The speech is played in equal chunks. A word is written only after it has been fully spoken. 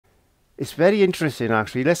It's very interesting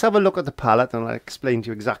actually. Let's have a look at the palette and I'll explain to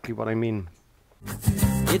you exactly what I mean.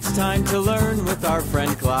 It's time to learn with our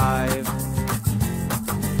friend Clive.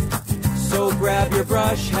 So grab your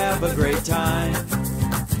brush, have a great time.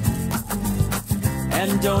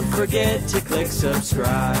 And don't forget to click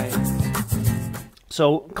subscribe.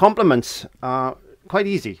 So complements are quite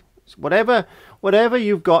easy. Whatever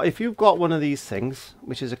you've got, if you've got one of these things,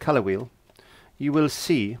 which is a color wheel, you will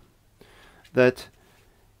see that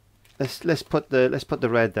let's put the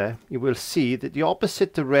red there. You will see that the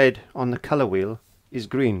opposite to red on the color wheel is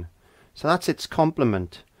green. So that's its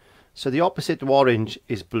complement. So the opposite to orange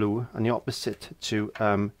is blue, and the opposite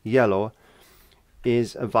to yellow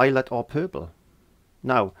is a violet or purple.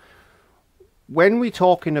 Now, when we're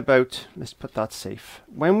talking about, let's put that safe.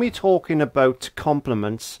 When we're talking about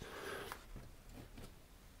complements,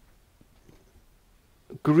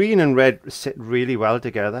 green and red sit really well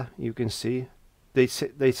together. You can see they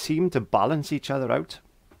seem to balance each other out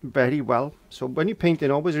very well. So when you're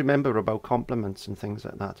painting, always remember about complements and things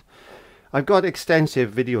like that. I've got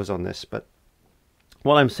extensive videos on this, but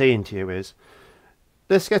what I'm saying to you is,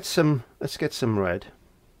 let's get some red.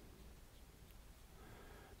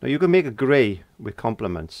 Now you can make a grey with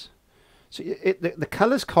complements. So the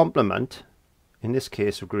colours complement, in this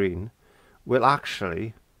case of green, will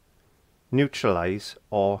actually neutralise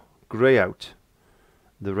or grey out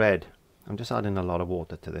the red. I'm just adding a lot of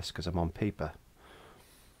water to this because I'm on paper.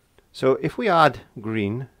 So if we add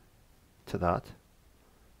green to that,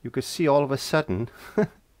 you can see all of a sudden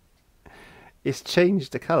it's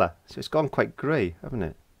changed the colour. So it's gone quite grey, haven't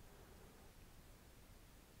it?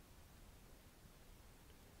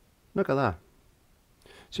 Look at that.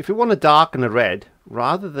 So if you want to darken a red,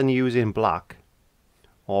 rather than using black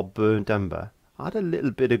or burnt umber, add a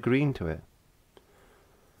little bit of green to it.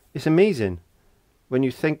 It's amazing when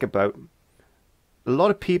you think about, a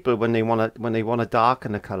lot of people when they want to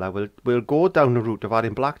darken a colour will go down the route of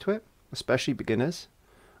adding black to it, especially beginners,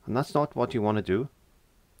 and that's not what you want to do.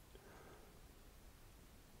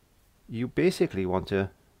 You basically want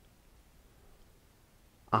to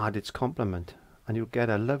add its complement, and you'll get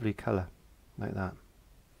a lovely colour like that.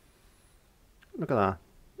 Look at that.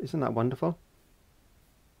 Isn't that wonderful?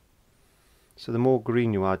 So the more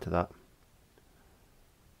green you add to that,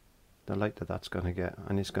 the lighter that's going to get,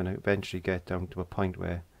 and it's going to eventually get down to a point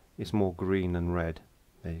where it's more green than red.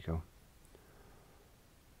 There you go.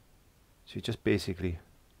 So you're just basically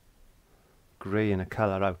greying a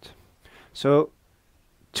colour out. So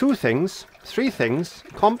three things.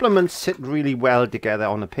 Complements sit really well together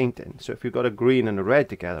on a painting. So if you've got a green and a red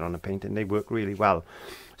together on a painting, they work really well.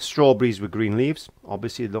 Strawberries with green leaves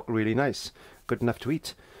obviously look really nice, good enough to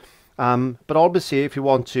eat. But obviously, if you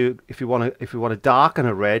want to darken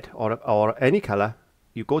a red or any color,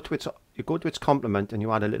 you go to its complement and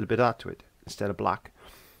you add a little bit of that to it instead of black,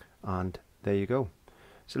 and there you go.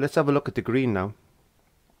 So let's have a look at the green now.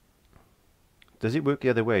 Does it work the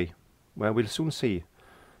other way? Well, we'll soon see.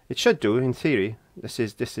 It should do in theory. This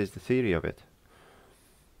is the theory of it.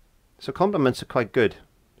 So complements are quite good.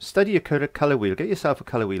 Study your color wheel. Get yourself a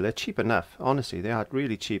color wheel. They're cheap enough. Honestly, they are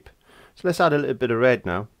really cheap. So let's add a little bit of red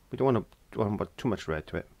now. We don't want to put too much red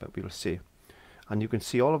to it, but we'll see. And you can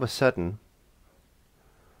see all of a sudden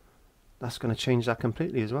that's going to change that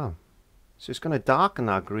completely as well. So it's going to darken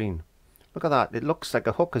that green. Look at that. It looks like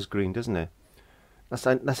a hooker's green, doesn't it?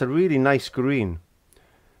 That's a really nice green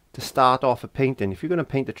to start off a painting. If you're going to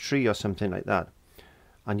paint a tree or something like that,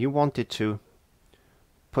 and you wanted to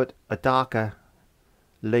put a darker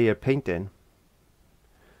layer paint in,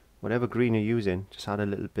 whatever green you're using, just add a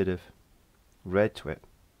little bit of red to it,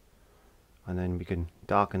 and then we can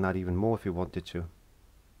darken that even more if you wanted to.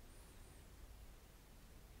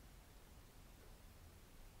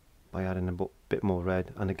 By adding a bit more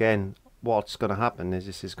red. And again, what's going to happen is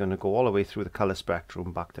this is going to go all the way through the color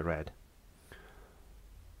spectrum back to red.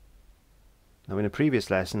 Now in a previous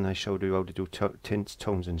lesson I showed you how to do tints,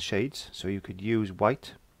 tones and shades. So you could use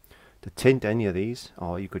white to tint any of these,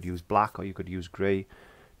 or you could use black, or you could use grey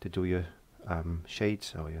to do your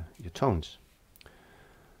shades or your tones.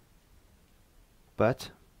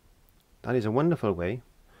 But that is a wonderful way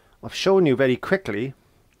of showing you very quickly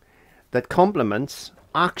that complements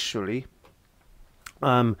actually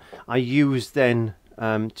are used then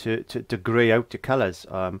to grey out your colours.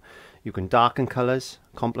 You can darken colours,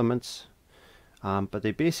 complements, but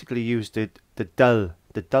they basically use to dull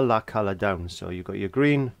that colour down. So you got your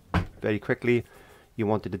green very quickly. You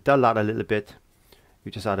wanted to dull that a little bit.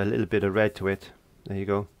 You just add a little bit of red to it. There you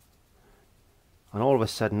go. And all of a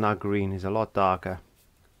sudden that green is a lot darker.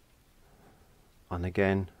 And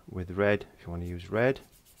again with red, if you want to use red,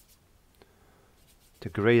 to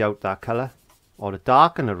grey out that colour or to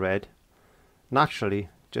darken a red, naturally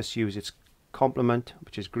just use its complement,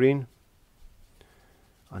 which is green,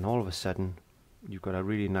 and all of a sudden you've got a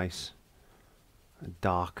really nice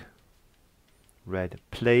dark red.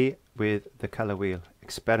 Play with the colour wheel,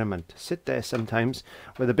 experiment, sit there sometimes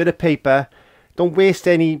with a bit of paper. Don't waste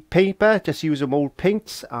any paper, just use some old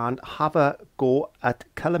paints and have a go at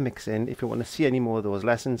colour mixing. If you want to see any more of those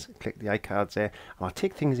lessons, click the iCards there, and I'll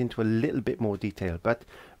take things into a little bit more detail. But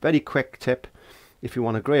very quick tip, if you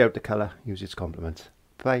want to grey out the colour, use its complement.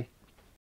 Bye.